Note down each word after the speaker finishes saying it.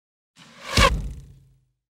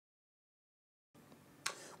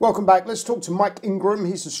Welcome back. Let's talk to Mike Ingram.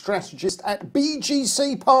 He's a strategist at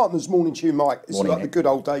BGC Partners. Morning to you, Mike. It's like the good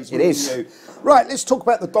old days. It is. You. Right, let's talk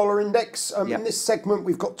about the dollar index. Yep. In this segment,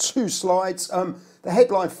 we've got two slides. The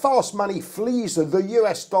headline, Fast Money Flees the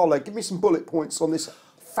US dollar. Give me some bullet points on this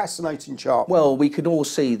fascinating chart. Well, we can all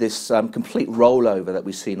see this complete rollover that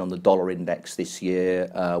we've seen on the dollar index this year.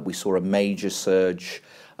 We saw a major surge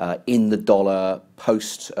in the dollar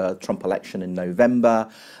post-Trump election in November.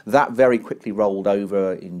 That very quickly rolled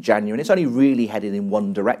over in January, and it's only really headed in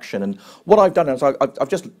one direction. And what I've done is I've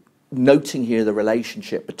just noting here the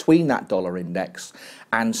relationship between that dollar index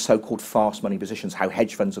and so-called fast money positions, how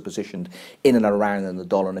hedge funds are positioned in and around the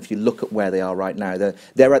dollar. And if you look at where they are right now,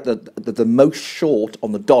 they're at the most short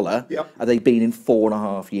on the dollar they've been in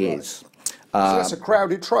 4.5 years. Right. So that's a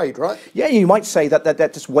crowded trade, right? Yeah, you might say that they're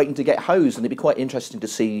just waiting to get hosed, and it'd be quite interesting to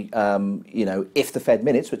see, if the Fed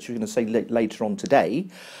minutes, which we're going to say later on today,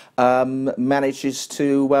 manages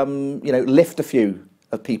to, lift a few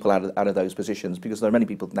of people out of those positions, because there are many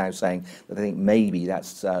people now saying that they think maybe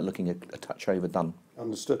that's looking a touch overdone.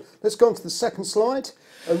 Understood. Let's go on to the second slide.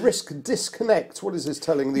 A risk disconnect. What is this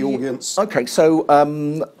telling the audience? Okay, so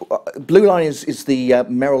blue line is the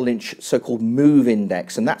Merrill Lynch so-called MOVE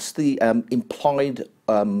index, and that's the implied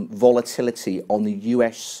volatility on the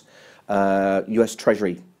US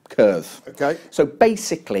Treasury curve. Okay. So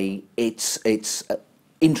basically, it's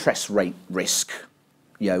interest rate risk.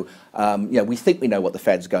 We think we know what the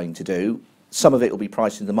Fed's going to do. Some of it will be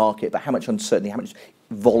priced in the market, but how much uncertainty, how much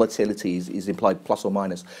volatility is implied, plus or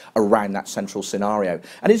minus, around that central scenario.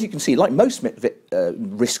 And as you can see, like most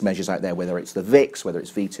risk measures out there, whether it's the VIX, whether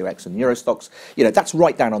it's V2X and Eurostox, that's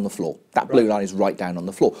right down on the floor. That blue line is right down on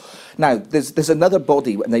the floor. Now, there's another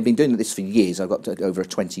body, and they've been doing this for years. I've got over a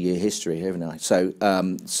 20-year history, haven't I? So,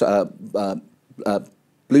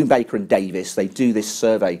 Bloom Baker and Davis, they do this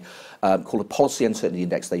survey called a Policy Uncertainty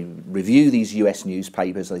Index. They review these US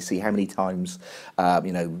newspapers, they see how many times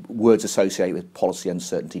words associated with policy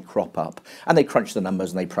uncertainty crop up, and they crunch the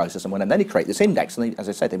numbers and they process them, and then they create this index. And as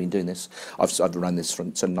I said, they've been doing this, I've run this from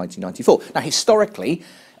 1994. Now, historically,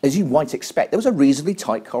 as you might expect, there was a reasonably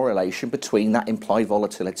tight correlation between that implied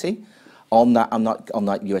volatility on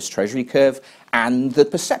that US Treasury curve and the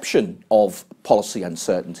perception of policy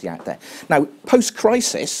uncertainty out there. Now,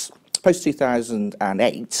 post-crisis,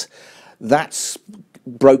 post-2008, that's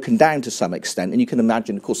broken down to some extent, and you can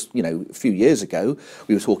imagine, of course, a few years ago,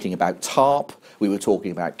 we were talking about TARP, we were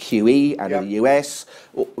talking about QE out of the US,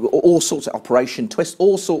 all sorts of Operation Twist,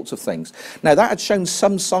 all sorts of things. Now, that had shown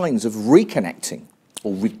some signs of reconnecting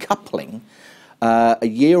or recoupling a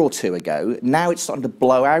year or two ago. Now it's starting to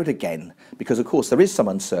blow out again, because of course there is some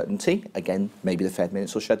uncertainty. Again, maybe the Fed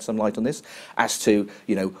minutes will shed some light on this as to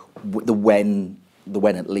the when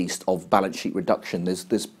at least of balance sheet reduction.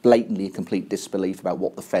 There's blatantly a complete disbelief about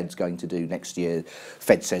what the Fed's going to do next year.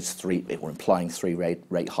 Fed says implying three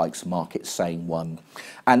rate hikes, markets saying one.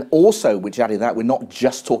 And also, which added that, we're not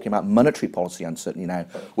just talking about monetary policy uncertainty now,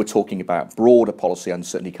 we're talking about broader policy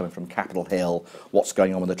uncertainty coming from Capitol Hill, what's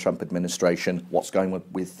going on with the Trump administration, what's going on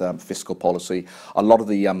with fiscal policy. A lot of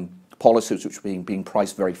the policies which are being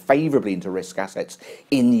priced very favourably into risk assets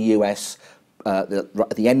in the US at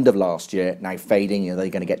the end of last year, now fading. Are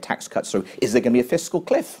they going to get tax cuts through? Is there going to be a fiscal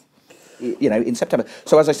cliff, in September?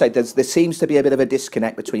 So as I say, there seems to be a bit of a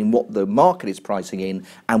disconnect between what the market is pricing in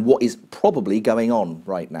and what is probably going on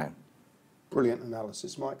right now. Brilliant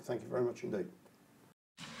analysis, Mike. Thank you very much indeed.